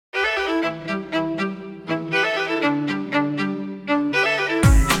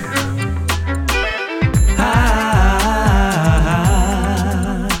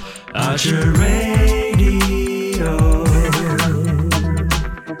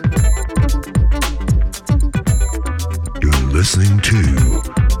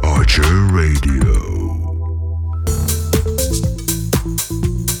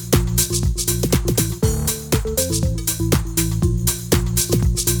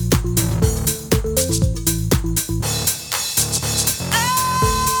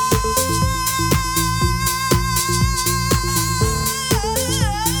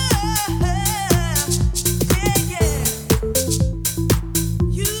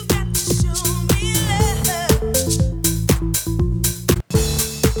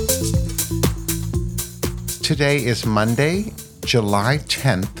Today is Monday, July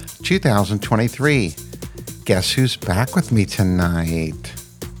 10th, 2023. Guess who's back with me tonight?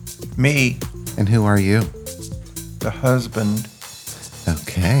 Me. And who are you? The husband.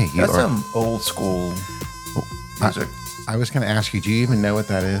 Okay. That's some old school music. I was going to ask you, do you even know what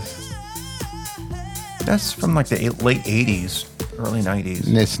that is? That's from like the late 80s, early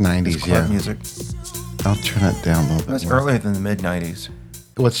 90s. It's 90s, it's club yeah. music. I'll turn it down a little bit. That's more. earlier than the mid 90s.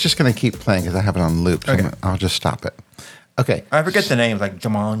 Well, it's just going to keep playing because I have it on loop. So Okay. I'll just stop it. Okay. I forget the names, like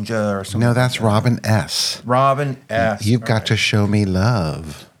Jamanja or something. No, that's Robin S. Robin S. You've got All to right. show me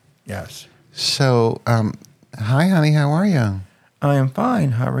love. Yes. So, hi, honey. How are you? I am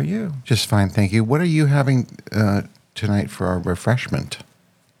fine. How are you? Just fine, thank you. What are you having tonight for our refreshment?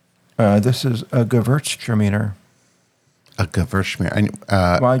 This is a Gewürztraminer. A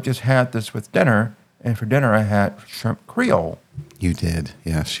Gewürztraminer. Well, I just had this with dinner, and for dinner I had shrimp Creole. You did.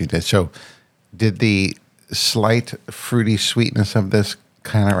 Yes, you did. So, did the slight fruity sweetness of this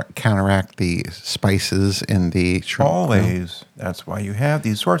kind of counteract the spices in the shrimp? Always. That's why you have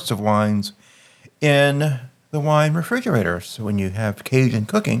these sorts of wines in the wine refrigerators. So when you have Cajun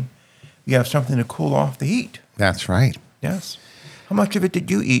cooking, you have something to cool off the heat. That's right. Yes. How much of it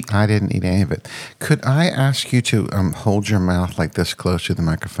did you eat? I didn't eat any of it. Could I ask you to hold your mouth like this close to the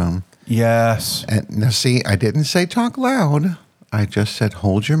microphone? Yes. And now, see, I didn't say talk loud. I just said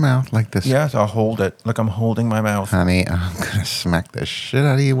hold your mouth like this. Yes, I'll hold it like I'm holding my mouth. Honey, I'm going to smack the shit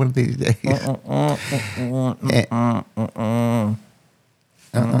out of you one of these days. Now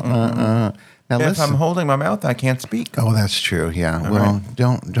If listen. I'm holding my mouth, I can't speak. Oh, that's true. Yeah. Well,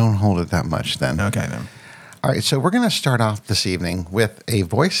 don't hold it that much then. Okay, then. All right. So we're going to start off this evening with a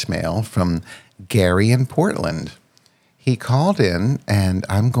voicemail from Gary in Portland. He called in, and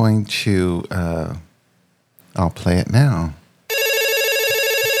I'm going to. I'll play it now.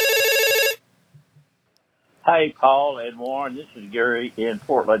 Hey, Paul and Warren, this is Gary in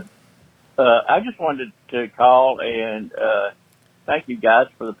Portland. I just wanted to call and thank you guys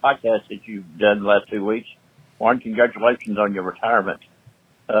for the podcast that you've done the last 2 weeks. Warren, congratulations on your retirement.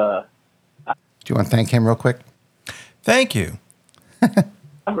 Do you want to thank him real quick? Thank you.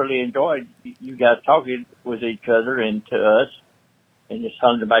 I really enjoyed you guys talking with each other and to us and just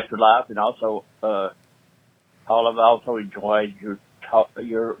telling about your life. And also, Paul, I've also enjoyed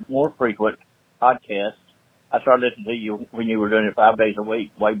your more frequent podcasts. I started listening to you when you were doing it 5 days a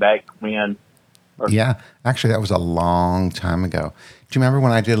week, way back when. Yeah, actually, that was a long time ago. Do you remember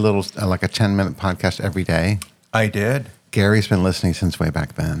when I did a little, like a 10-minute podcast every day? I did. Gary's been listening since way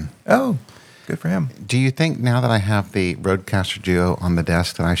back then. Oh, good for him. Do you think now that I have the Rodecaster Duo on the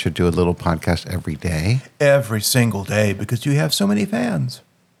desk that I should do a little podcast every day? Every single day because you have so many fans.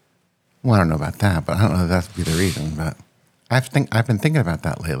 Well, I don't know about that, but I don't know if that would be the reason. But I've been thinking about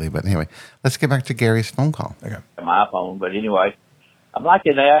that lately. But anyway, let's get back to Gary's phone call. Okay. My iPhone, but anyway, I'm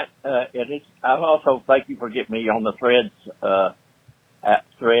liking that. I also thank you for getting me on the Threads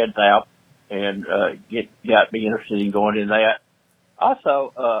app and got me interested in going in that.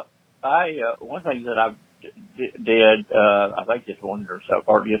 Also, one thing that I did, I think this morning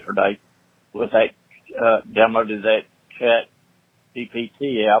or yesterday, was downloaded that Chat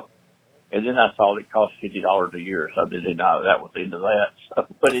GPT app. And then I saw it cost $50 a year, so I didn't know that was into that. So,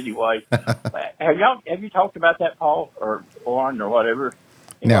 but anyway, have you talked about that, Paul, or Warren, or whatever?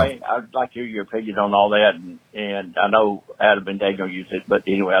 Anyway, No. I'd like to hear your opinion on all that, and I know Adam and Dave don't use it, but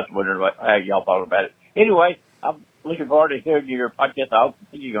anyway, I was wondering how y'all thought about it. Anyway, I'm looking forward to hearing your podcast. I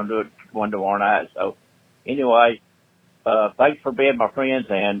think you're going to do it one to Warren Eyes. So anyway, thanks for being my friends,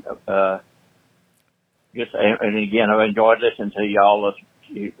 and and again, I've enjoyed listening to y'all.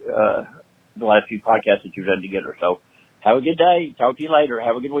 The last few podcasts that you've done together. So have a good day. Talk to you later.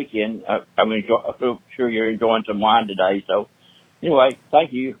 Have a good weekend. I feel sure you're enjoying some wine today. So anyway,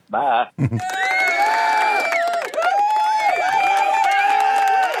 thank you. Bye.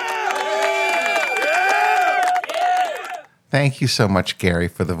 Thank you so much, Gary,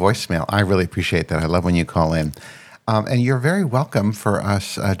 for the voicemail. I really appreciate that. I love when you call in. And you're very welcome for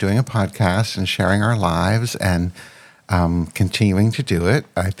us doing a podcast and sharing our lives and continuing to do it.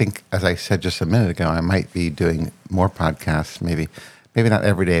 I think, as I said just a minute ago, I might be doing more podcasts, maybe not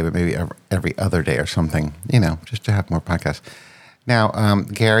every day, but maybe every other day or something, just to have more podcasts. Now,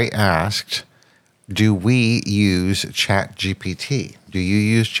 Gary asked, do we use ChatGPT? Do you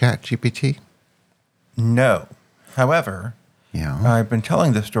use ChatGPT? No. However, Yeah. I've been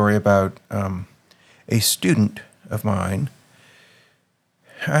telling this story about a student of mine.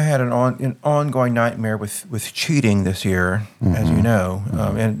 I had an ongoing nightmare with cheating this year, as you know,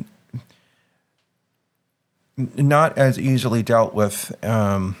 and not as easily dealt with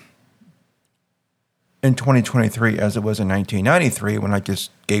in 2023 as it was in 1993 when I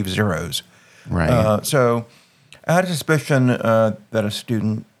just gave zeros. Right. So I had a suspicion that a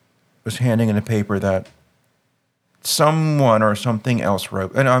student was handing in a paper that someone or something else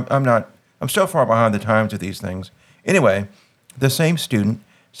wrote. And I'm so far behind the times with these things. Anyway, the same student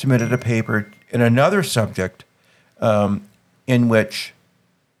submitted a paper in another subject in which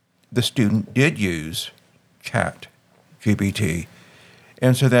the student did use Chat GPT.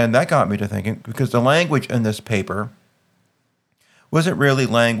 And so then that got me to thinking, because the language in this paper wasn't really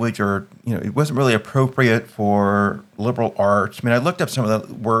language, or it wasn't really appropriate for liberal arts. I mean, I looked up some of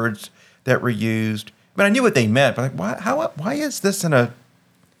the words that were used. I mean, I knew what they meant, but why is this in a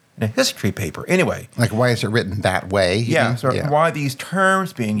history paper? Anyway. Like, why is it written that way? Yeah, so why these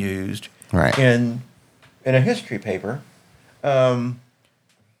terms being used in a history paper.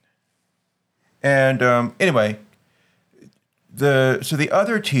 Anyway, the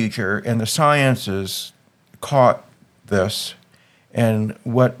other teacher in the sciences caught this, and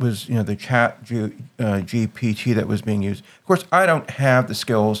what was the Chat GPT that was being used. Of course, I don't have the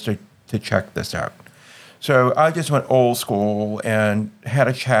skills to check this out, so I just went old school and had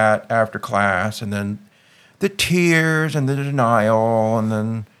a chat after class, and then the tears and the denial, and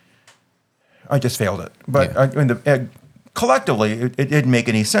then I just failed it. But collectively, it didn't make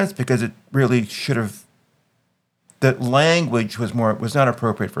any sense, because it really should have. The language was not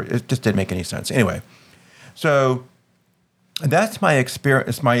appropriate for it. It just didn't make any sense. Anyway, so that's my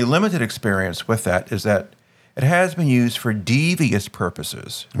experience. My limited experience with that is that it has been used for devious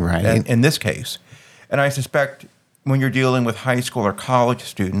purposes. Right. In this case, and I suspect when you're dealing with high school or college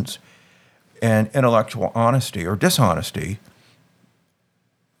students and intellectual honesty or dishonesty,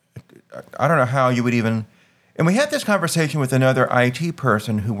 I don't know how you would even. And we had this conversation with another IT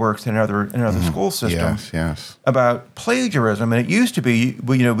person who works in another school system about plagiarism. And it used to be,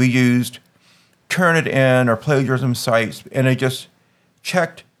 we used Turnitin or plagiarism sites, and it just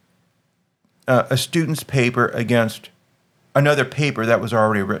checked a student's paper against another paper that was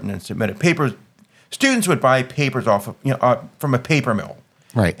already written and submitted. Students would buy papers off of, from a paper mill.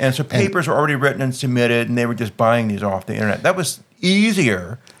 Right. And so papers were already written and submitted, and they were just buying these off the internet. That was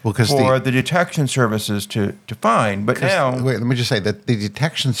easier for the detection services to find. But now... Wait, let me just say that the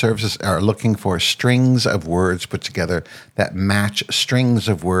detection services are looking for strings of words put together that match strings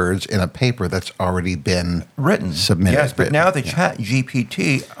of words in a paper that's already been submitted. Yes, but now the Chat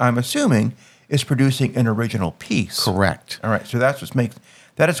GPT, I'm assuming, is producing an original piece. Correct. All right, so that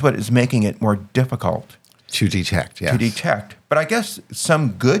is what is making it more difficult to detect, yes. To detect. But I guess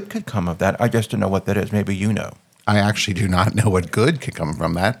some good could come of that. I just don't know what that is. Maybe you know. I actually do not know what good could come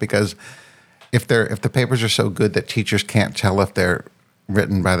from that, because if the papers are so good that teachers can't tell if they're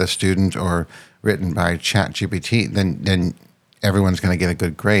written by the student or written by ChatGPT, then everyone's going to get a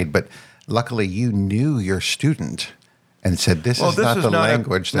good grade. But luckily, you knew your student and said, this is not the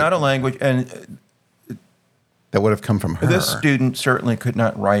language. Not a language, and that would have come from her. This student certainly could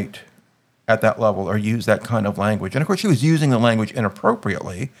not write at that level or use that kind of language. And of course, she was using the language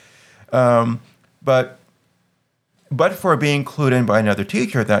inappropriately. But for being clued in by another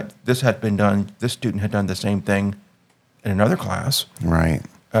teacher that this student had done the same thing in another class. Right.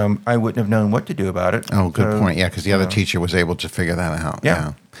 I wouldn't have known what to do about it. Oh, good point. Yeah, because the other teacher was able to figure that out.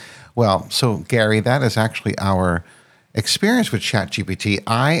 Yeah. Well, so Gary, that is actually our experience with ChatGPT.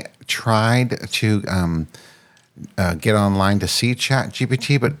 I tried to get online to see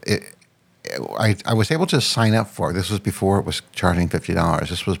ChatGPT, but I was able to sign up for it. This was before it was charging $50.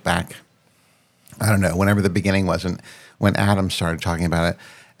 This was back, I don't know, whenever the beginning was, and when Adam started talking about it.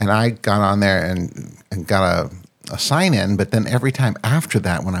 And I got on there and got a sign in, but then every time after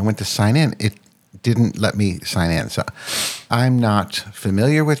that, when I went to sign in, it didn't let me sign in. So I'm not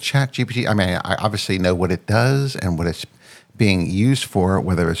familiar with ChatGPT. I mean, I obviously know what it does and what it's being used for,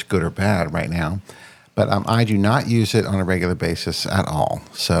 whether it's good or bad right now. But I do not use it on a regular basis at all.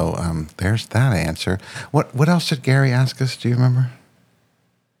 So there's that answer. What else did Gary ask us? Do you remember?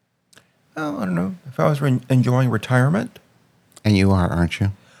 Oh, I don't know. If I was enjoying retirement. And you are, aren't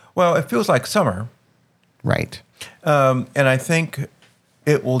you? Well, it feels like summer. Right. And I think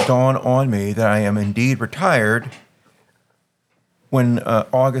it will dawn on me that I am indeed retired when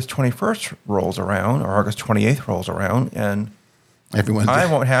August 21st rolls around, or August 28th rolls around, and I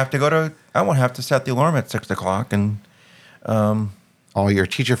won't have to set the alarm at 6:00, and all your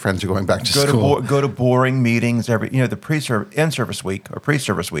teacher friends are going back to school. Go to boring meetings the in-service week or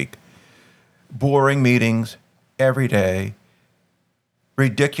pre-service week. Boring meetings every day.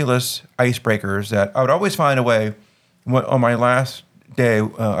 Ridiculous icebreakers that I would always find a way. On my last day,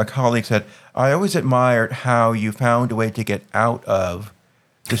 a colleague said, "I always admired how you found a way to get out of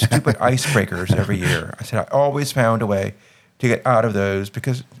the stupid icebreakers every year. I said I always found a way to get out of those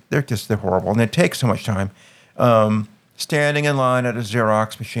because they're horrible and they take so much time. Standing in line at a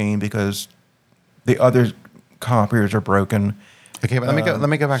Xerox machine because the other copiers are broken. Okay, but let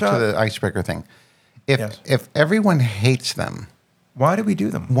me go back to the icebreaker thing. If everyone hates them, why do we do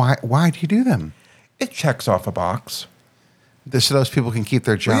them? Why do you do them? It checks off a box. So those people can keep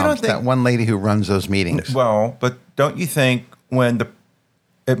their jobs. That one lady who runs those meetings. Well, but don't you think when the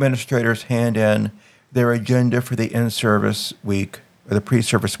administrators hand in their agenda for the in-service week or the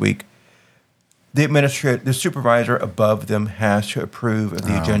pre-service week, the supervisor above them has to approve of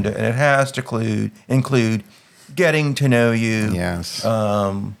the agenda, and it has to include getting to know you. Yes.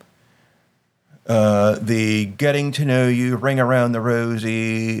 The getting to know you, ring around the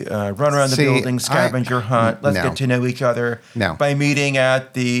rosy, run around the building, scavenger hunt. Let's get to know each other by meeting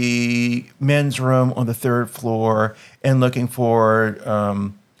at the men's room on the 3rd floor and looking for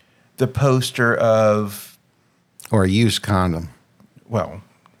the poster of... Or a used condom. Well,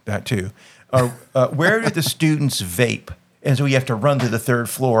 that too. Where do the students vape? And so you have to run to the 3rd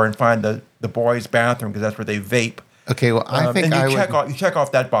floor and find the boys' bathroom because that's where they vape. Okay, well, I think and you check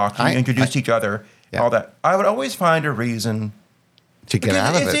off that box. You introduce each other. Yeah. All that. I would always find a reason to get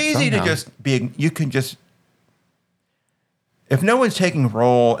out of it. It's easy somehow. to just be. You can just. If no one's taking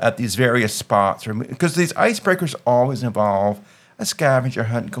role at these various spots, because these icebreakers always involve a scavenger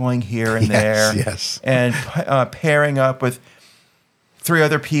hunt going here and there, and pairing up with 3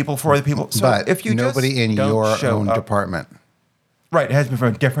 other people, 4 other people. So but if you nobody in your own department. Right, it has to be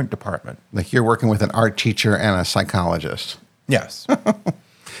from a different department. Like you're working with an art teacher and a psychologist. Yes.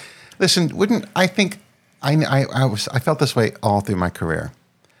 Listen, I felt this way all through my career.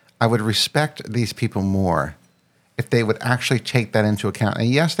 I would respect these people more if they would actually take that into account. And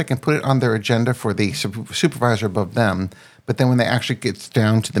yes, they can put it on their agenda for the supervisor above them, but then when they actually get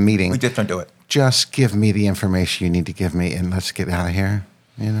down to the meeting, we just don't do it. Just give me the information you need to give me and let's get out of here,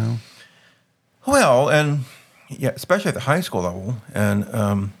 you know? Well, and yeah, especially at the high school level and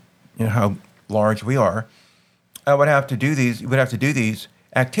you know how large we are, we would have to do these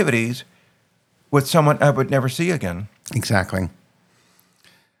activities with someone I would never see again. Exactly.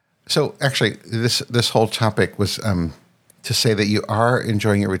 So actually, this whole topic was to say that you are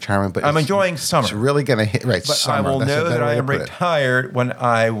enjoying your retirement, but I'm enjoying summer. It's really going to hit but summer. I will know that I am retired when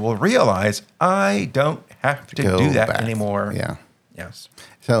I will realize I don't have to do that anymore. Yeah. Yes.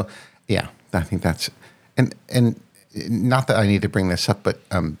 So yeah, I think that's and not that I need to bring this up, but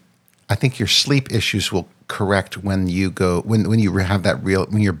I think your sleep issues will correct when you go when you have that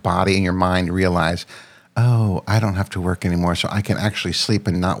when your body and your mind realize, oh, I don't have to work anymore, so I can actually sleep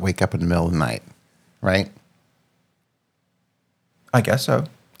and not wake up in the middle of the night, right? I guess so.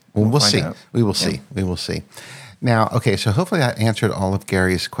 Well, we'll see. We will see. We will see. Now, okay, so hopefully that answered all of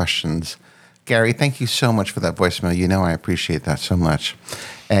Gary's questions. Gary, thank you so much for that voicemail. You know I appreciate that so much.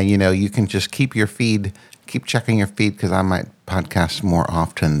 And, you know, you can just keep checking your feed because I might podcast more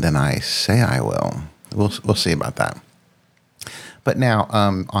often than I say I will. We'll see about that. But now,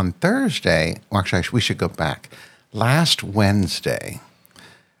 on Thursday, well, actually, we should go back. Last Wednesday,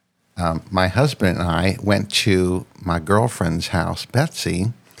 my husband and I went to my girlfriend's house,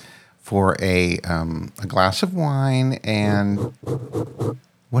 Betsy, for a glass of wine and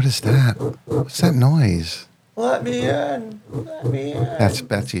what is that? What's that noise? Let me in. Let me in. That's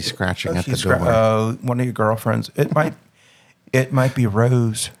Betsy scratching at the door. One of your girlfriends. It might be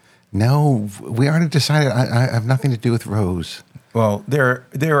Rose. No, we already decided. I have nothing to do with Rose. Well, there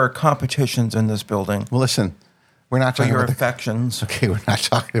are competitions in this building. Well, listen, we're not talking about your affections. Okay, we're not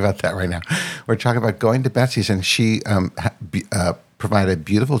talking about that right now. We're talking about going to Betsy's, and she provided a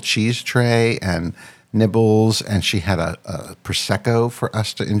beautiful cheese tray and nibbles, and she had a Prosecco for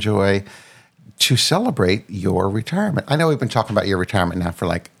us to enjoy to celebrate your retirement. I know we've been talking about your retirement now for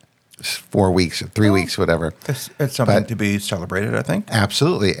like 4 weeks, 3 weeks, whatever. It's something to be celebrated, I think.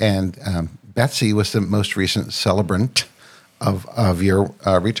 Absolutely. And Betsy was the most recent celebrant of your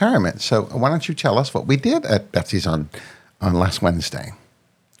retirement. So why don't you tell us what we did at Betsy's on last Wednesday?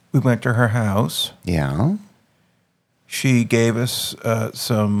 We went to her house. Yeah. She gave us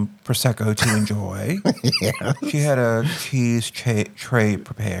some Prosecco to enjoy. Yeah. She had a cheese tray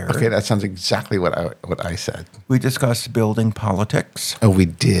prepared. Okay, that sounds exactly what I said. We discussed building politics. Oh, we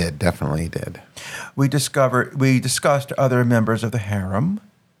did. Definitely did. We discussed other members of the harem.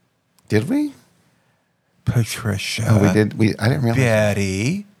 Did we? Patricia. Oh, we did. I didn't realize.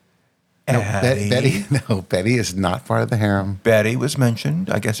 Betty. Betty. No, Betty is not part of the harem. Betty was mentioned.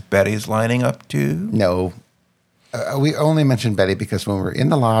 I guess Betty's lining up too. No. We only mentioned Betty because when we were in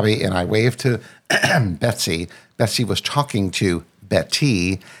the lobby and I waved to Betsy, Betsy was talking to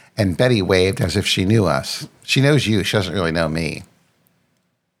Betty, and Betty waved as if she knew us. She knows you. She doesn't really know me.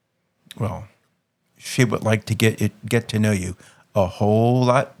 Well, she would like to get to know you a whole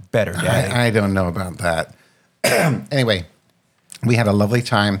lot better, Daddy. I don't know about that. Anyway, we had a lovely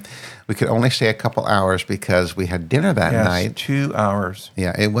time. We could only stay a couple hours because we had dinner that night. 2 hours.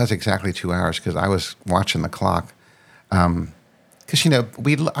 Yeah, it was exactly 2 hours because I was watching the clock. Because,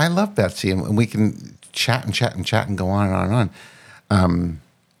 I love Betsy and we can chat and go on and on and on.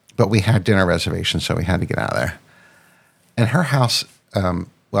 But we had dinner reservations, so we had to get out of there. And her house,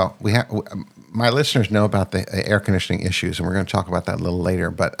 my listeners know about the air conditioning issues, and we're going to talk about that a little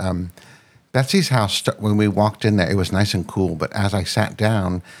later. But Betsy's house, when we walked in there, it was nice and cool. But as I sat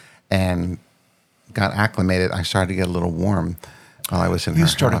down and got acclimated, I started to get a little warm while I was in her house.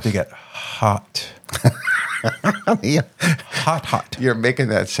 You started to get hot. Yeah. Hot. You're making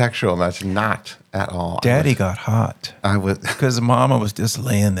that sexual, and that's not at all. Daddy got hot. I was because Mama was just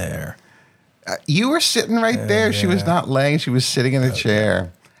laying there. You were sitting right there. Yeah. She was not laying. She was sitting in a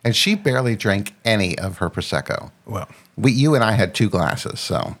chair, and she barely drank any of her Prosecco. Well, you and I had 2 glasses,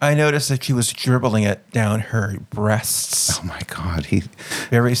 so I noticed that she was dribbling it down her breasts. Oh my God,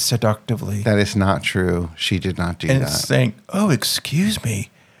 very seductively. That is not true. She did not do and that. saying, "Oh, excuse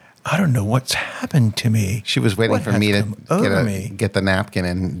me, I don't know what's happened to me." She was waiting for me to to get the napkin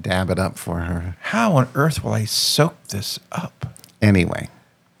and dab it up for her. How on earth will I soak this up? Anyway.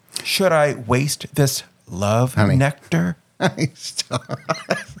 Should I waste this love nectar? Stop.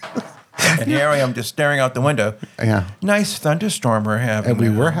 And here I am just staring out the window. Yeah. Nice thunderstorm we're having. And we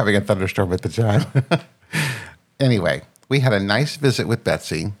were having a thunderstorm at the time. Anyway, we had a nice visit with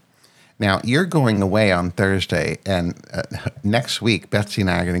Betsy. Now, you're going away on Thursday, and next week, Betsy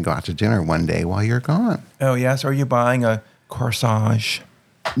and I are going to go out to dinner one day while you're gone. Oh, yes? Are you buying a corsage?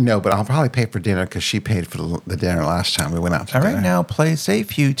 No, but I'll probably pay for dinner because she paid for the dinner last time we went out to dinner. All right, now play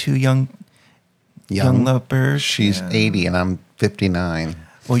safe, you two young lovebirds. She's 80 and I'm 59.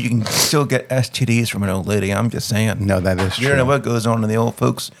 Well, you can still get STDs from an old lady. I'm just saying. No, that is true. You don't know what goes on in the old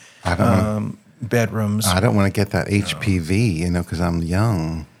folks' bedrooms. I don't want to get that HPV, because I'm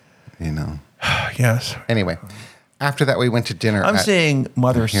young, Yes. Anyway, after that, we went to dinner. I'm seeing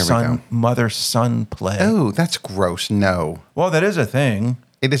mother-son play. Oh, that's gross. No. Well, that is a thing.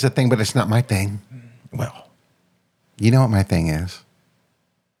 It is a thing, but it's not my thing. Well. You know what my thing is?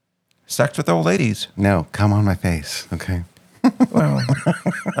 Sex with old ladies. No, come on my face, okay? Well,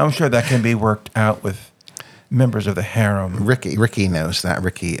 I'm sure that can be worked out with members of the harem. Ricky knows that.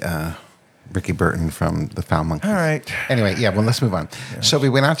 Ricky Burton from the Foul Monkeys. All right. Anyway, well, let's move on. Yes. So we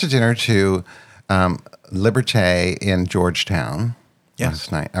went out to dinner to Liberté in Georgetown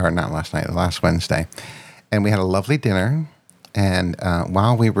last night, or not last night, last Wednesday. And we had a lovely dinner. And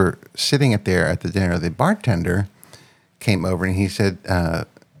while we were sitting there at the dinner, the bartender came over and he said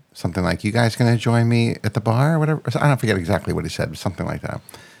something like, "You guys going to join me at the bar or whatever?" I don't forget exactly what he said, but something like that.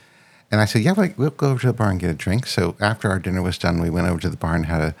 And I said, "Yeah, we'll go over to the bar and get a drink." So after our dinner was done, we went over to the bar and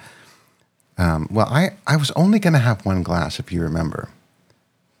had a I was only going to have 1 glass, if you remember.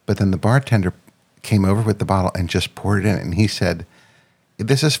 But then the bartender came over with the bottle and just poured it in. And he said,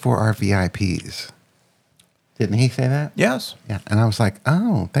 "This is for our VIPs." Didn't he say that? Yes. Yeah. And I was like,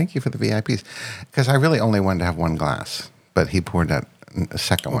 "Oh, thank you for the VIPs." Because I really only wanted to have 1 glass. But he poured that a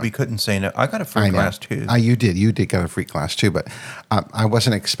second one. We couldn't say no. I got a free glass, too. You did. You did get a free glass, too. But I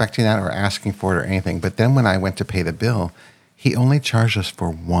wasn't expecting that or asking for it or anything. But then when I went to pay the bill, he only charged us for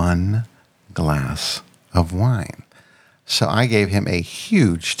 1 glass of wine. So I gave him a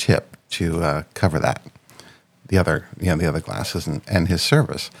huge tip to cover that, the other glasses and his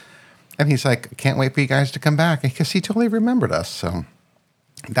service. And he's like, "Can't wait for you guys to come back," because he totally remembered us. So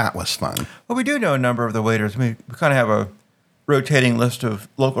that was fun. Well, we do know a number of the waiters. We kind of have a rotating list of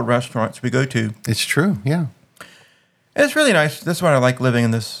local restaurants we go to. It's true, yeah. And it's really nice. That's why I like living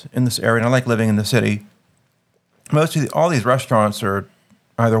in this area, and I like living in the city. All these restaurants are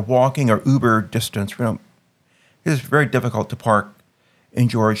either walking or Uber distance. It's very difficult to park in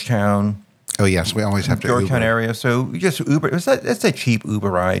Georgetown. Oh yes, we always have to Georgetown Uber. area. So we just Uber. It's a cheap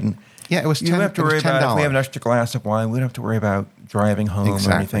Uber ride. And yeah, it was. You don't have to worry about if we have an extra glass of wine. We don't have to worry about driving home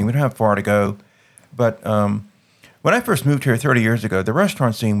or anything. We don't have far to go. But when I first moved here 30 years ago, the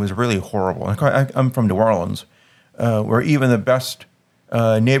restaurant scene was really horrible. I'm from New Orleans, where even the best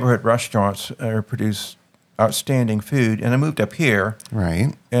neighborhood restaurants produce outstanding food. And I moved up here,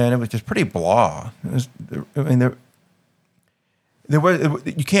 right? And it was just pretty blah. I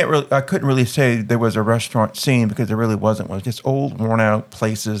couldn't really say there was a restaurant scene because there really wasn't one. It was just old, worn-out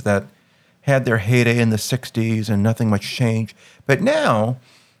places that had their heyday in the 60s and nothing much changed. But now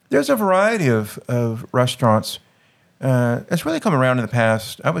there's a variety of restaurants it's really come around in the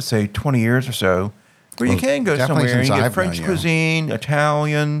past, I would say 20 years or so, where you can go definitely somewhere and since you get I've known French you. cuisine,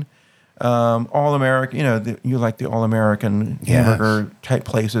 Italian, all American. You like the all American Yes. hamburger type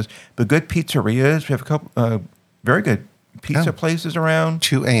places, but good pizzerias. We have a couple very good pizza Oh. places around.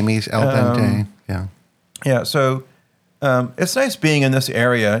 2 Amy's, El Dente. Yeah. Yeah, so it's nice being in this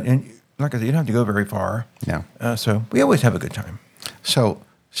area, and like I said, you don't have to go very far. Yeah. So we always have a good time. So,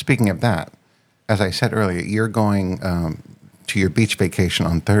 speaking of that, as I said earlier, you're going to your beach vacation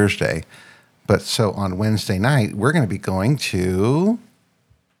on Thursday. But so on Wednesday night, we're going to be going to.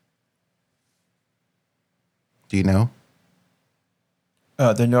 Do you know?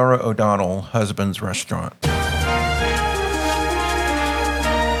 The Nora O'Donnell Husband's Restaurant.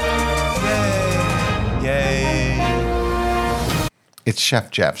 Yay! It's Chef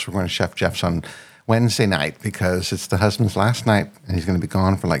Jeff's. We're going to Chef Jeff's on Wednesday night because it's the husband's last night and he's going to be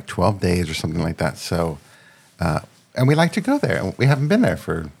gone for like 12 days or something like that. So, and we like to go there. We haven't been there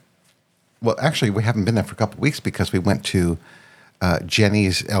well, actually, we haven't been there for a couple of weeks because we went to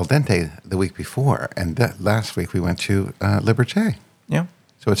Jenny's El Dente the week before. And last week we went to Liberté. Yeah.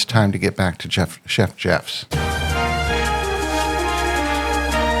 So it's time to get back to Chef Jeff's.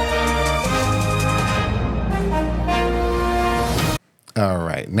 All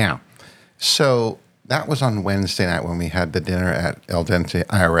right. Now, so that was on Wednesday night when we had the dinner at El Dente,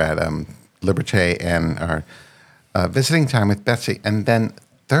 or at Liberté, and our visiting time with Betsy. And then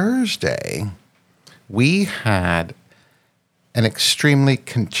Thursday, we had an extremely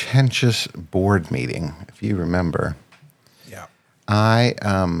contentious board meeting, if you remember. Yeah. I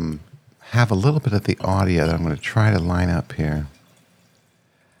have a little bit of the audio that I'm going to try to line up here.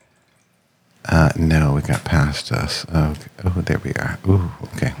 No, it got past us. Oh, there we are. Ooh,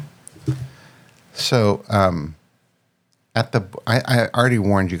 okay. So, I already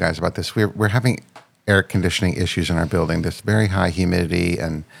warned you guys about this. We're having air conditioning issues in our building. There's very high humidity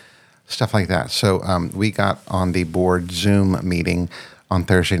and stuff like that. So, we got on the board Zoom meeting on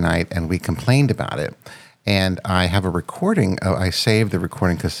Thursday night, and we complained about it. And I have a recording. I saved the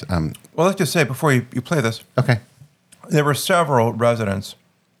recording because. Well, let's just say before you play this, Okay. there were several residents,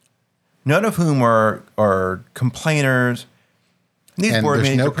 none of whom are complainers. These And board there's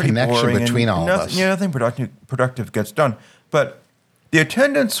meetings no are pretty connection boring, between and all of nothing, us. Yeah, nothing productive gets done. But the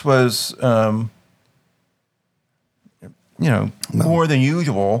attendance was, more than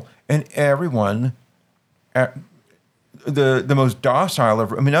usual, and everyone, the most docile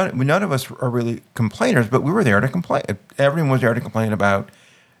of. I mean, none of us are really complainers, but we were there to complain. Everyone was there to complain about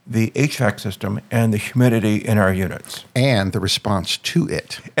the HVAC system and the humidity in our units. And the response to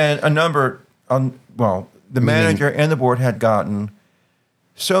it. And the manager and the board had gotten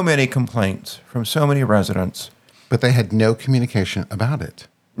so many complaints from so many residents. But they had no communication about it.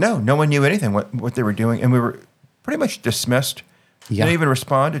 No one knew anything what they were doing, and we were pretty much dismissed. Yeah. Didn't even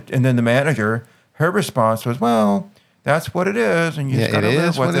respond. And then the manager, her response was, "Well, that's what it is, and you just got to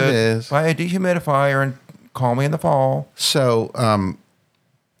live with it. It is. Buy a dehumidifier and call me in the fall." So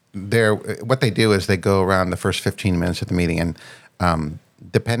what they do is they go around the first 15 minutes of the meeting, and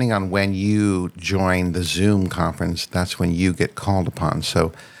depending on when you join the Zoom conference, that's when you get called upon.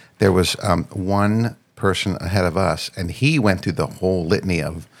 So there was one person ahead of us, and he went through the whole litany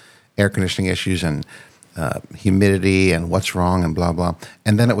of air conditioning issues and humidity and what's wrong and blah blah.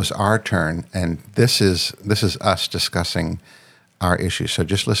 And then it was our turn, and this is us discussing our issues. So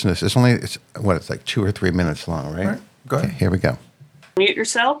just listen to this. It's like 2 or 3 minutes long, right? Right. Go ahead. Okay, here we go. Mute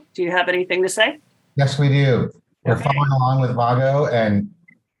yourself. Do you have anything to say? Yes, we do. We're Okay. following along with Vago and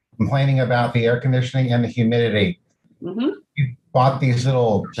complaining about the air conditioning and the humidity. Mm-hmm. We bought these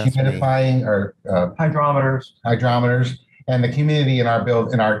little That's me. humidifying or hydrometers, and the humidity in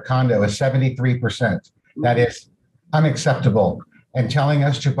our condo is 73%. That is unacceptable. And telling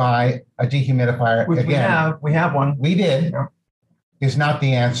us to buy a dehumidifier Which again, we have one. we did, Yeah. is not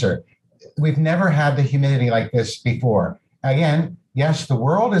the answer. We've never had the humidity like this before. Again, yes, the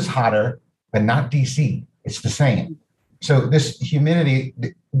world is hotter, but not DC. It's the same. So this humidity,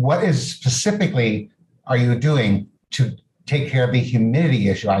 what is specifically are you doing to take care of the humidity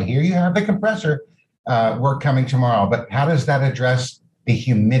issue? I hear you have the compressor work coming tomorrow, but how does that address the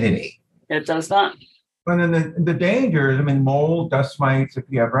humidity? It does not. And then the dangers, mold, dust mites, if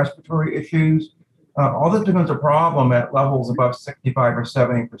you have respiratory issues, all this becomes a problem at levels above 65 or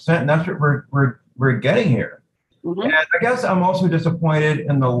 70%. And that's what we're getting here. Mm-hmm. And I guess I'm also disappointed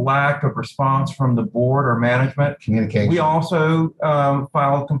in the lack of response from the board or management. Communication We also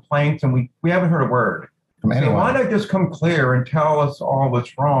filed complaints, and we haven't heard a word. from So why anyone. not just come clear and tell us all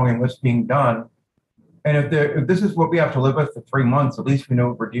what's wrong and what's being done? And if this is what we have to live with for 3 months, at least we know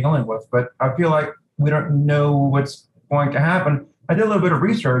what we're dealing with. But I feel like we don't know what's going to happen. I did a little bit of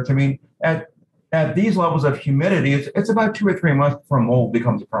research. I mean, at these levels of humidity, it's about 2 or 3 months before mold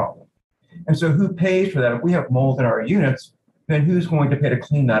becomes a problem. And so who pays for that? If we have mold in our units, then who's going to pay to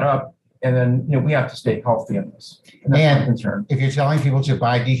clean that up? And then, we have to stay healthy in this. And that's my concern. If you're telling people to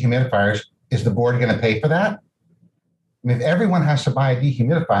buy dehumidifiers, is the board going to pay for that? I mean, if everyone has to buy a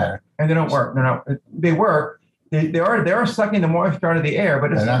dehumidifier, And they don't work. They work. They are sucking the moisture out of the air,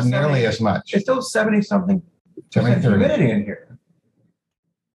 but it's they're not nearly as much. It's still 70-something% 70, 30. humidity in here.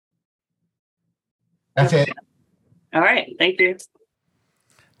 That's it. All right. Thank you.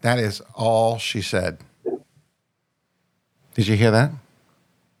 That is all she said. Did you hear that?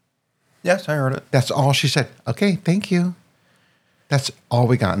 Yes, I heard it. That's all she said. Okay, thank you. That's all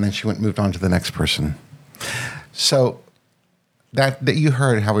we got. And then she moved on to the next person. So that you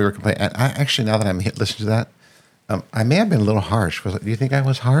heard how we were complaining. And I actually, now that I'm listening to that, I may have been a little harsh. Do you think I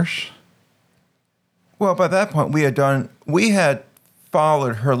was harsh? Well, by that point, we had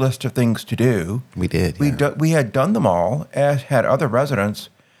followed her list of things to do. We did. We had done them all, as had other residents.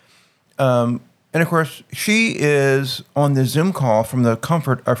 And of course, she is on the Zoom call from the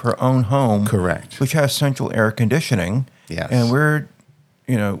comfort of her own home. Correct. Which has central air conditioning. Yes. And we're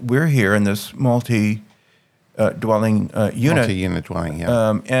here in this multi-dwelling unit. Multi-unit dwelling,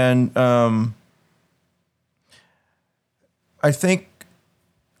 yeah. I think,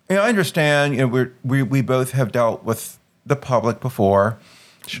 I understand, we both have dealt with the public before.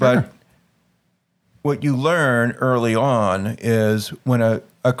 Sure. But what you learn early on is when a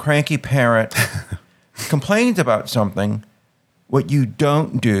cranky parent complains about something, what you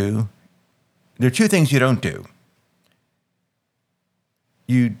don't do, there are two things you don't do.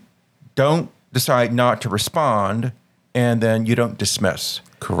 You don't decide not to respond, and then you don't dismiss.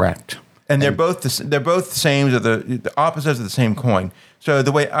 Correct. And they're both the same, the opposites of the same coin. So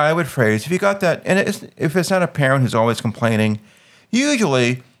the way I would phrase, if you got that, and if it's not a parent who's always complaining,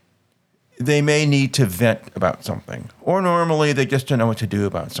 usually they may need to vent about something, or normally they just don't know what to do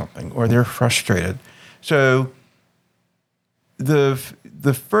about something, or they're frustrated. So the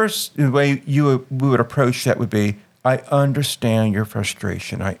first way we would approach that would be, I understand your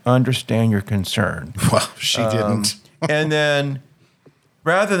frustration. I understand your concern. Well, she didn't. And then,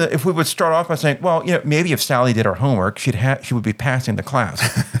 rather than, if we would start off by saying, well, maybe if Sally did her homework, she would be passing the class.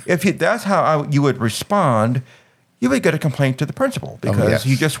 That's how you would respond, you would get a complaint to the principal because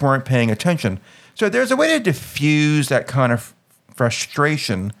you just weren't paying attention. So there's a way to diffuse that kind of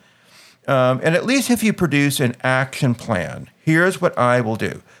frustration. And at least if you produce an action plan, here's what I will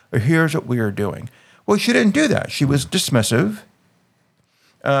do, or here's what we are doing. Well, she didn't do that. She was dismissive,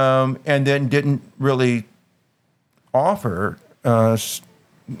 and then didn't really offer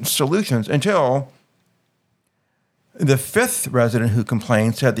solutions until the fifth resident who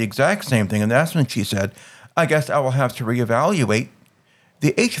complained said the exact same thing. And that's when she said, I guess I will have to reevaluate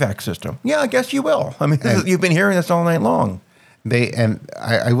the HVAC system. Yeah, I guess you will. I mean, you've been hearing this all night long.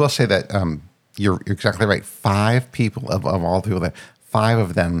 I will say that you're exactly right. 5 people of all the people there, 5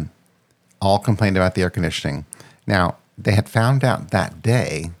 of them all complained about the air conditioning. Now, they had found out that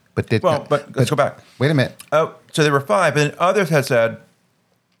day, but did not. But let's go back. Wait a minute. Oh, so there were 5, and others had said,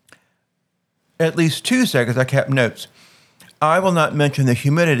 at least 2 seconds, I kept notes. I will not mention the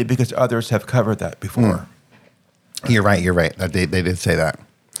humidity because others have covered that before. You're right. They did say that.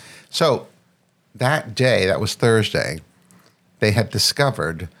 So that day, that was Thursday, they had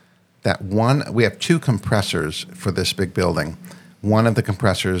discovered that we have 2 compressors for this big building. One of the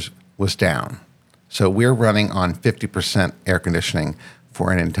compressors was down. So we're running on 50% air conditioning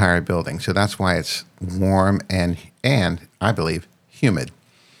for an entire building. So that's why it's warm and I believe, humid.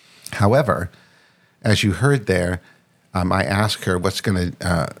 However, as you heard there, I asked her, "What's going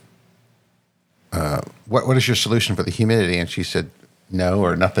to? What is your solution for the humidity?" And she said, "No,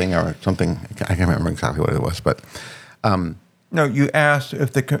 or nothing, or something." I can't remember exactly what it was, but no, you asked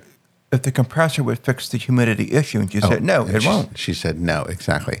if the compressor would fix the humidity issue, and you said no, it won't. She said no,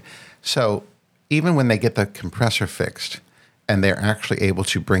 exactly. So even when they get the compressor fixed, and they're actually able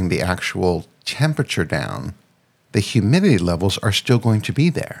to bring the actual temperature down, the humidity levels are still going to be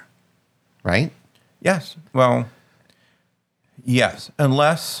there, right? Yes. Well, yes,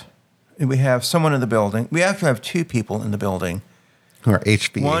 unless we have someone in the building. We actually have 2 people in the building who are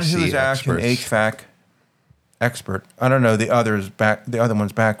HVAC One who is actually an HVAC expert. I don't know the other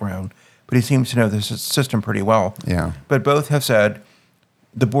one's background, but he seems to know the system pretty well. Yeah. But both have said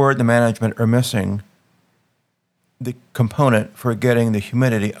the board and the management are missing the component for getting the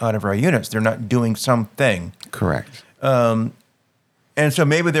humidity out of our units. They're not doing something. Correct. And so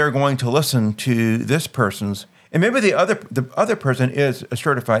maybe they're going to listen to this person's, and maybe the other person is a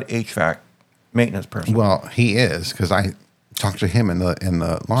certified HVAC maintenance person. Well, he is, because I talked to him in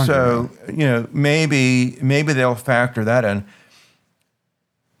the laundry room. So, maybe they'll factor that in.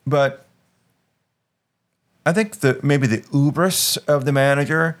 But I think maybe the hubris of the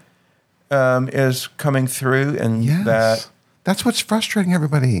manager is coming through, and Yes. That's what's frustrating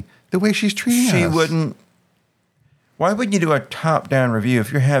everybody. The way she's treating us. she wouldn't. Why wouldn't you do a top-down review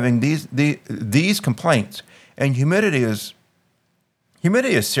if you're having these complaints? And humidity is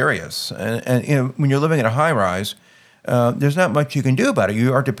serious, and when you're living in a high-rise, there's not much you can do about it.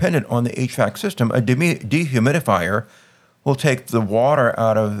 You are dependent on the HVAC system. A dehumidifier will take the water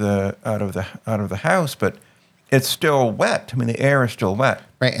out of the house, but it's still wet. I mean, the air is still wet.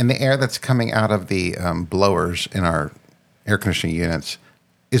 Right, and the air that's coming out of the blowers in our air conditioning units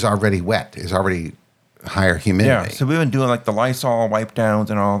is already wet, is already higher humidity. Yeah, so we've been doing like the Lysol wipe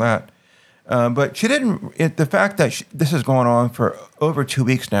downs and all that. But she didn't. The fact that this is going on for over 2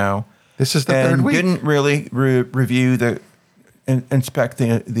 weeks now. This is the and third week. Didn't really review inspect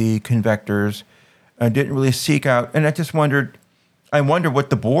the convectors. Didn't really seek out. And I just wondered. I wonder what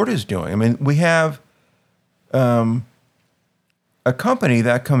the board is doing. I mean, we have a company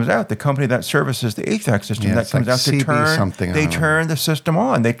that comes out, the company that services the HVAC system, Yeah, that it's comes like out to CB turn. something, I They don't know. turned the system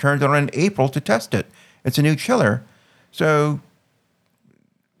on. They turned it on in April to test it. It's a new chiller. So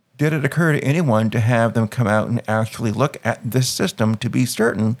did it occur to anyone to have them come out and actually look at this system to be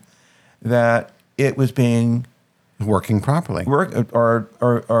certain that it was being Working properly. working,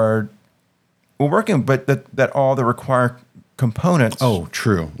 but that all the required components Oh,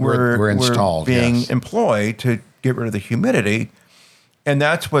 true. were We're installed. being yes. employed to get rid of the humidity. And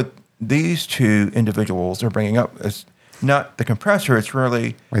that's what these two individuals are bringing up. It's not the compressor, it's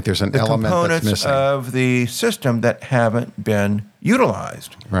really Right, there's an the element that's components missing. of the system that haven't been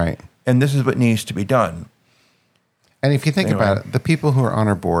utilized. Right. And this is what needs to be done. And if you think Anyway. about it, the people who are on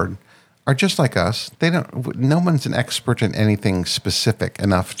our board are just like us. No one's an expert in anything specific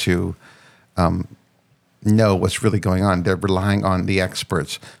enough to know what's really going on. They're relying on the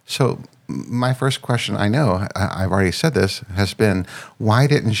experts. So my first question, I know I've already said this, has been, why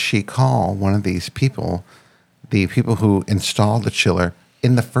didn't she call one of these people, the people who installed the chiller,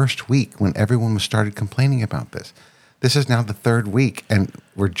 in the first week when everyone started complaining about this? This is now the third week, and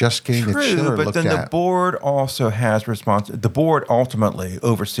we're just getting the chiller but looked then at. the board also has the board ultimately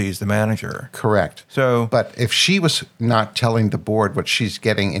oversees the manager. Correct. So But if she was not telling the board what she's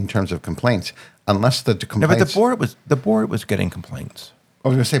getting in terms of complaints, unless the no, complaints... but the board was getting complaints. I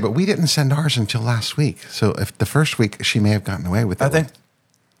was going to say, but we didn't send ours until last week. So if the first week she may have gotten away with it. I think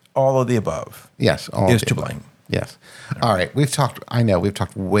all of the above yes, all is of to the above. blame. Yes. All right. We've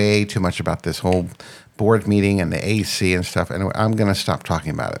talked way too much about this whole board meeting and the AC and stuff. And I'm going to stop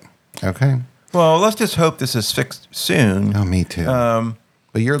talking about it. Okay? Well, let's just hope this is fixed soon. Oh, me too.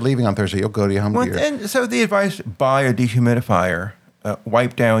 But you're leaving on Thursday. You'll go to your home. And so the advice: buy a dehumidifier,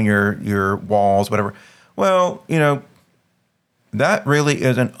 wipe down your walls, whatever. Well, that really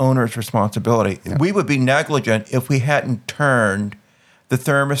is an owner's responsibility. Yeah. We would be negligent if we hadn't turned the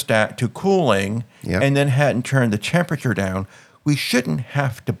thermostat to cooling Yep. and then hadn't turned the temperature down. We shouldn't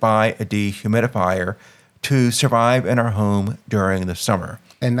have to buy a dehumidifier to survive in our home during the summer.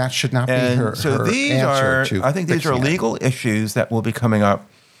 And that should not be And her, so her these answer to I think these are fixing it. legal issues that will be coming up,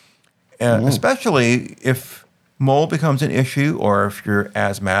 especially if mold becomes an issue, or if you're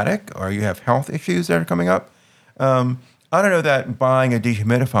asthmatic, or you have health issues that are coming up. I don't know that buying a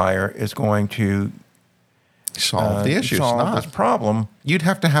dehumidifier is going to Solve the issue. It's solve not. this problem. You'd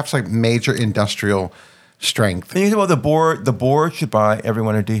have to have some major industrial strength. And you say, well, the board should buy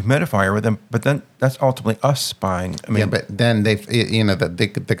everyone a dehumidifier with them, but then that's ultimately us buying. I mean, Yeah, but then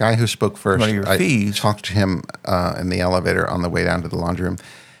the guy who spoke first, One of your I fees. talked to him in the elevator on the way down to the laundry room,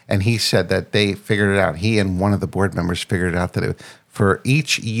 and he said that they figured it out. He and one of the board members figured it out that for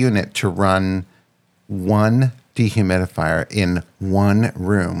each unit to run one dehumidifier in one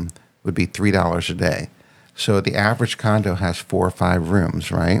room would be $3 a day. So the average condo has 4 or 5 rooms,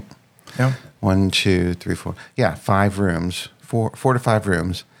 right? yeah. 1, 2, 3, 4. Yeah, 5 rooms, 4 to 5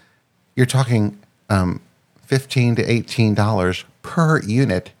 rooms. You're talking $15 to $18 per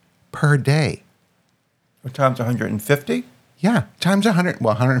unit per day. What time's 150? Yeah, times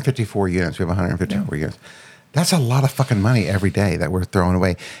 154 units. We have 154 units. That's a lot of fucking money every day that we're throwing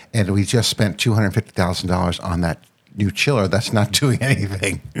away. And we just spent $250,000 on that new chiller that's not doing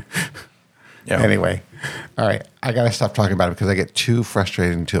anything. Yeah. Anyway, all right. I got to stop talking about it because I get too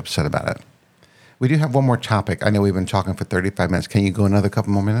frustrated and too upset about it. We do have one more topic. I know we've been talking for 35 minutes. Can you go another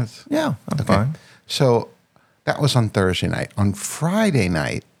couple more minutes? Yeah, I'm fine. So that was on Thursday night. On Friday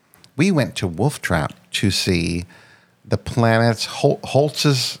night, we went to Wolf Trap to see the planets,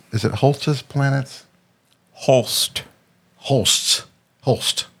 Holtz's, is it Holtz's planets? Holst. Holst,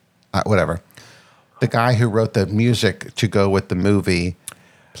 whatever. The guy who wrote the music to go with the movie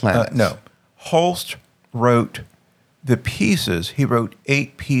Planets. No. Holst wrote the pieces. He wrote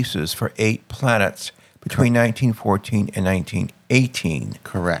 8 pieces for 8 planets between 1914 and 1918.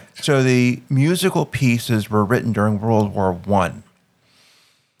 Correct. So the musical pieces were written during World War I.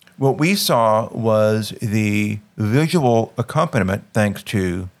 What we saw was the visual accompaniment, thanks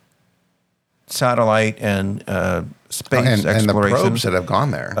to satellite and space and the exploration. probes that have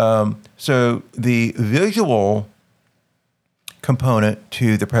gone there. So the visual component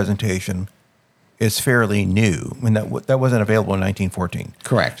to the presentation is fairly new. I mean, that wasn't available in 1914.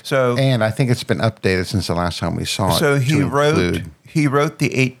 Correct. So, and I think it's been updated since the last time we saw it. So he to wrote include-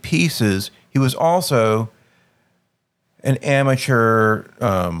 the 8 pieces. He was also an amateur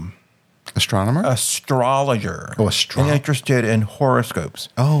astronomer. astrologer. Oh, and interested in horoscopes.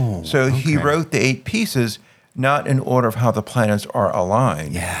 Oh, So he okay. wrote the 8 pieces not in order of how the planets are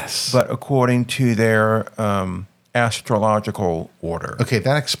aligned. Yes. But according to their astrological order. Okay,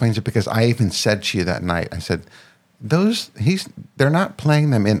 that explains it because I even said to you that night, I said, they're not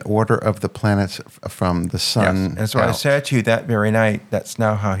playing them in order of the planets from the sun. Yes. And so I out. said to you that very night, that's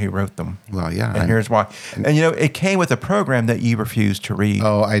now how he wrote them. Well, yeah. And here's why. And it came with a program that you refused to read.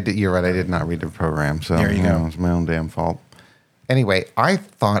 Oh, I did. You're right. I did not read the program. So There you go. It's my own damn fault. Anyway, I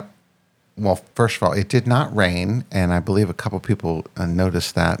thought, well, first of all, it did not rain. And I believe a couple people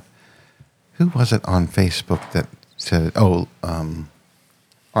noticed that. Who was it on Facebook that said, Arnie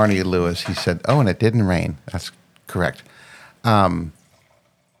Lewis, he said, and it didn't rain. That's correct. And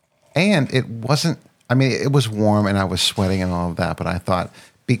it wasn't, it was warm and I was sweating and all of that, but I thought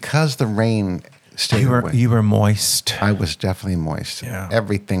because the rain stayed away, You were moist. I was definitely moist. Yeah.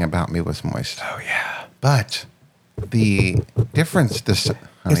 Everything about me was moist. Oh, yeah. But the difference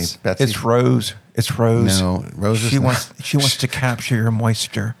honey, Betsy. It's Rose. It's Rose. No, Rose is She not- wants to capture your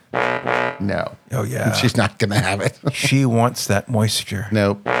moisture. No. Oh, yeah. She's not going to have it. She wants that moisture.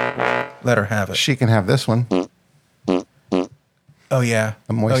 Nope. Let her have it. She can have this one. Oh, yeah.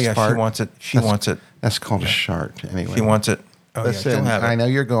 A moist oh, yeah. fart. She wants it. She That's- wants it. That's called a shart anyway. She wants it. Oh, yeah. Listen, She'll have it. I know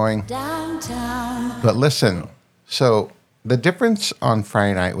you're going. But listen, so the difference on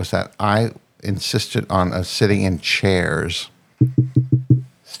Friday night was that I insisted on us sitting in chairs.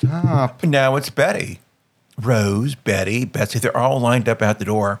 Stop. Now it's Betty. Rose, Betty, Betsy. They're all lined up out the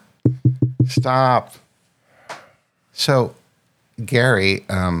door. Stop. So, Gary,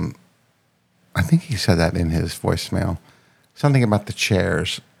 I think he said that in his voicemail. Something about the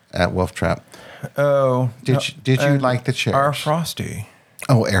chairs at Wolf Trap. Oh. Did you like the chairs? Our Frosty.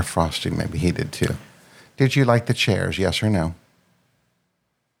 Oh, Air Frosty, maybe he did too. Did you like the chairs? Yes or no?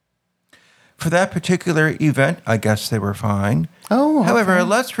 For that particular event, I guess they were fine. Oh, okay. However,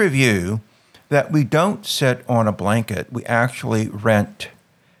 let's review that we don't sit on a blanket. We actually rent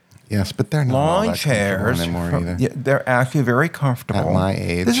Yes, but they're not all lawn that comfortable chairs. anymore either. Yeah, they're actually very comfortable. At my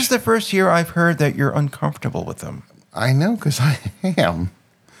age. This is the first year I've heard that you're uncomfortable with them. I know because I am.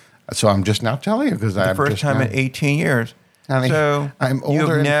 So I'm just now telling you because The I'm first just time now, in 18 years. Honey, So I'm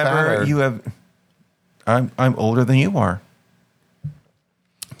older and fatter. I'm older than you are.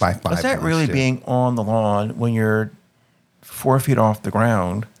 by 5 Is that months, really too. being on the lawn when you're 4 feet off the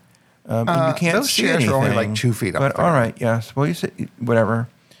ground? And you can't those see chairs are only anything. like 2 feet off But the all ground. right, yes. Well, you say whatever.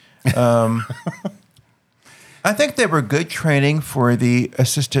 I think they were good training for the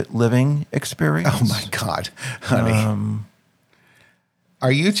assisted living experience. Oh my God, honey.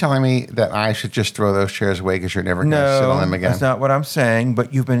 Are you telling me that I should just throw those chairs away because you're never going to sit on them again? That's not what I'm saying.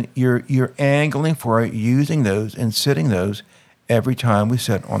 But you're angling for using those and sitting those every time we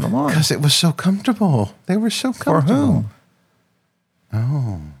sit on the lawn. Because it was so comfortable. They were so For comfortable.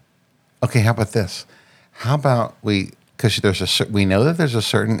 whom? Okay, how about this? How about because we know that there's a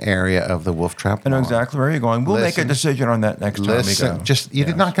certain area of the Wolf Trap I know lawn. exactly where you're going. We'll make a Listen. decision on that next time we Listen, go. you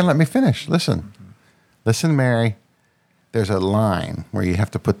did not going to let me finish. Listen, listen, Mary. There's a line where you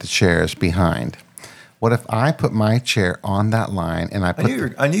have to put the chairs behind. What if I put my chair on that line and I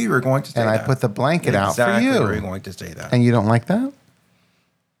knew you were going to say and that. I put the blanket out for Exactly you? where you're going to say that. And you don't like that?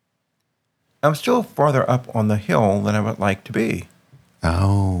 I'm still farther up on the hill than I would like to be.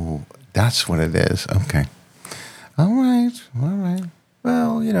 Oh, that's what it is. Okay. All right. All right.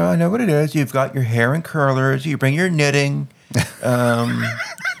 Well, I know what it is. You've got your hair in curlers. You bring your knitting,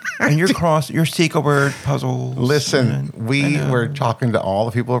 and your sequel word puzzles. Listen, and we I know. were talking to all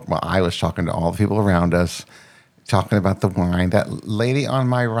the people. Well, I was talking to all the people around us, talking about the wine. That lady on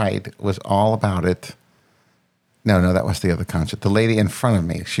my right was all about it. No, that was the other concert. The lady in front of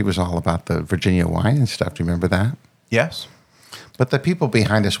me, she was all about the Virginia wine and stuff. Do you remember that? Yes. But the people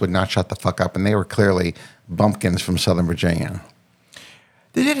behind us would not shut the fuck up, and they were clearly bumpkins from Southern Virginia.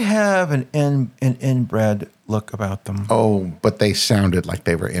 They did have an inbred look about them. Oh, but they sounded like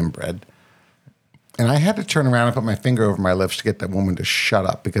they were inbred. And I had to turn around and put my finger over my lips to get that woman to shut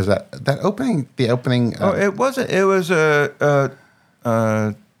up, because the opening. It wasn't. It was a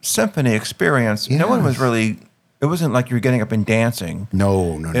symphony experience. No one was Yes. really. It wasn't like you were getting up and dancing.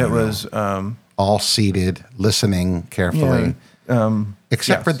 No. It was. All seated, listening carefully.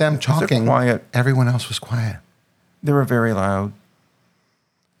 Except for them It was a talking, quiet. everyone else was quiet. They were very loud.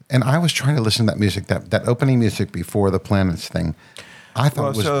 And I was trying to listen to that music, that opening music before the planets thing. I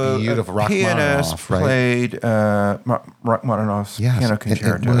thought it was beautiful. Pianist Rachmaninoff, right? played Rachmaninoff's Yes, piano it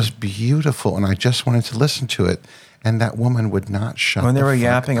concerto. was beautiful, and I just wanted to listen to it. And that woman would not shut. When they the were fuck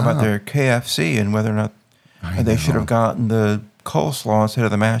yapping up. about their KFC and whether or not I they should know. have gotten the coleslaw instead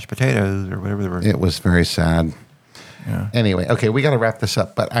of the mashed potatoes or whatever they were. It was very sad. Yeah. Anyway, okay, we got to wrap this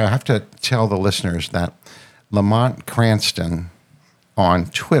up, but I have to tell the listeners that Lamont Cranston on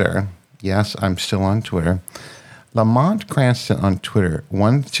Twitter, yes, I'm still on Twitter. Lamont Cranston on Twitter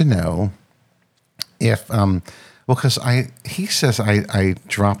wanted to know if, because he says I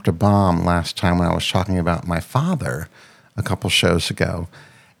dropped a bomb last time when I was talking about my father a couple shows ago,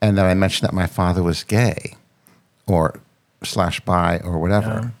 and that I mentioned that my father was gay or /bi or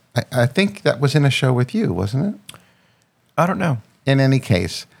whatever. I think that was in a show with you, wasn't it? I don't know. In any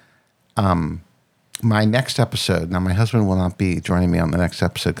case, my next episode, now my husband will not be joining me on the next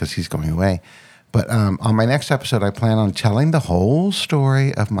episode because he's going away. But on my next episode, I plan on telling the whole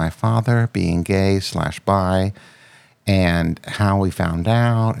story of my father being gay /bi and how we found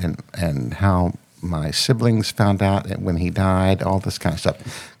out and how my siblings found out when he died, all this kind of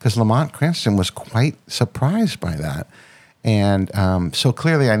stuff. Because Lamont Cranston was quite surprised by that. And so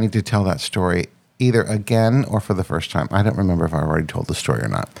clearly I need to tell that story either again or for the first time. I don't remember if I already told the story or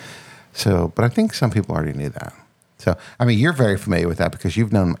not. So, but I think some people already knew that. So, I mean, you're very familiar with that because you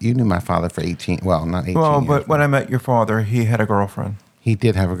knew my father for 18, well, not 18 Well, years. but when I met your father, he had a girlfriend, He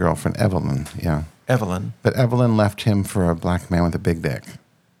did have a girlfriend, Evelyn, yeah. Evelyn. But Evelyn left him for a black man with a big dick,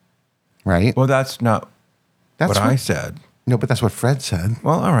 right? Well, that's not That's what I said. No, but that's what Fred said.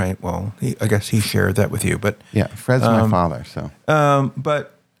 Well, all right. Well, I guess he shared that with you, but Yeah, Fred's my father, so.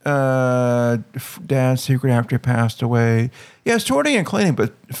 But Dad's secret after he passed away. Yeah, sorting and cleaning.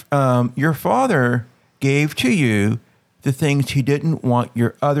 But your father gave to you the things he didn't want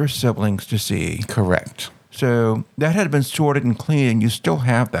your other siblings to see. Correct. So that had been sorted and cleaned, and you still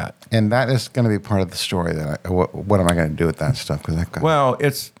have that. And that is going to be part of the story. What am I going to do with that stuff? Because Well,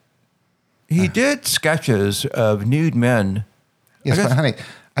 he did sketches of nude men. yes, I guess- but honey,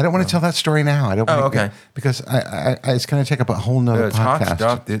 I don't want to tell that story now. I don't. Oh, want to, okay. Because it's going to take up a whole nother It's hot podcast.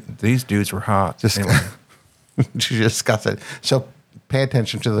 stuff. These dudes were hot. Just Anyway. to discuss it. So pay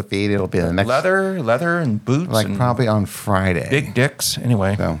attention to the feed. It'll be the next, leather and boots, like and probably on Friday. big dicks.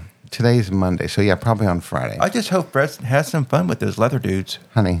 Anyway, So today's Monday. So yeah, probably on Friday. I just hope Brett has some fun with those leather dudes.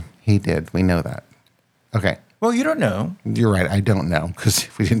 Honey, he did. We know that. Okay, Well, you don't know. you're right. I don't know because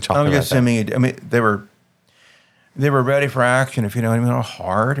we didn't talk I'm about just that. assuming. I mean, they were ready for action. If you know what I mean, all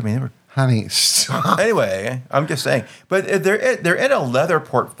hard. I mean, they were. Honey, stop. Anyway, I'm just saying. But they're in a leather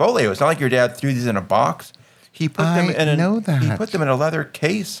portfolio. It's not like your dad threw these in a box. He put them I in know He that. put them in a leather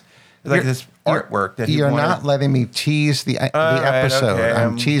case. It's like this artwork that he You're wanted. not letting me tease the right, episode. okay,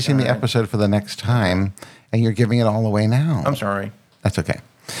 I'm teasing the all right. episode for the next time, and you're giving it all away now. I'm sorry. That's okay.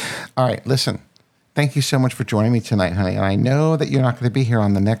 All right, listen. Thank you so much for joining me tonight, honey. And I know that you're not going to be here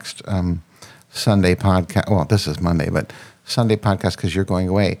on the next Sunday podcast. Well, this is Monday, but Sunday podcast because you're going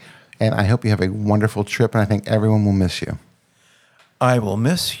away. And I hope you have a wonderful trip, and I think everyone will miss you. I will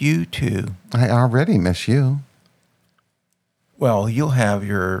miss you too. I already miss you. Well, you'll have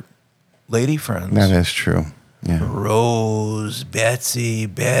your lady friends. That is true. Yeah. Rose, Betsy,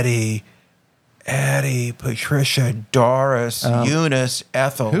 Betty, Addie, Patricia, Doris, Eunice,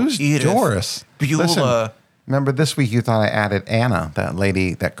 Ethel, Who's Edith, Doris? Beulah. Listen, remember this week you thought I added Anna,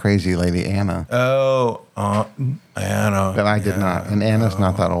 that crazy lady Anna. Oh, Anna. But I did not. And Anna's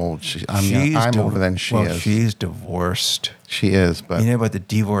not that old. I'm older than she is. She's divorced. She is, but You know about the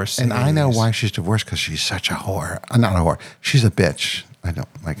divorce. and I know why she's divorced because she's such a whore. Not a whore. She's a bitch. I don't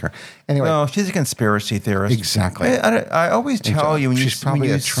like her. Anyway, Well, she's a conspiracy theorist. Exactly. I always tell you when She's when probably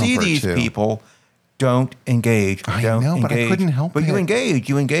you a see Trumper, these too. people, don't engage. I Don't know, but I engage. couldn't help But you it. engage.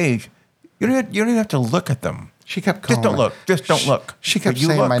 You engage. You don't even have to look at them. she kept calling Just don't me- look. Just don't look. She kept But you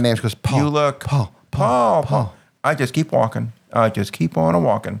saying look. my name. She goes, Paul. You look. Paul. I just keep walking. I just keep on a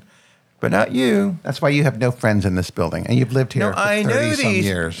walking. But not you. That's why you have no friends in this building, and you've lived here No, for I know 30-some these-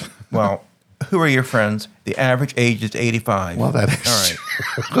 years. Well, Who are your friends? The average age is 85. Well, that is all right.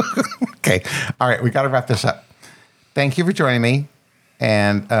 Okay. All right. We got to wrap this up. Thank you for joining me.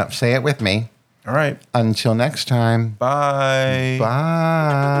 And say it with me. All right. Until next time. Bye.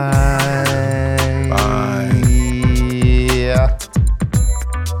 Bye. Bye. Yeah.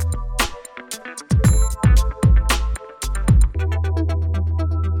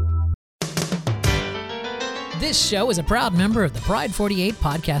 This show is a proud member of the Pride 48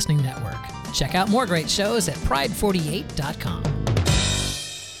 Podcasting Network. Check out more great shows at pride48.com.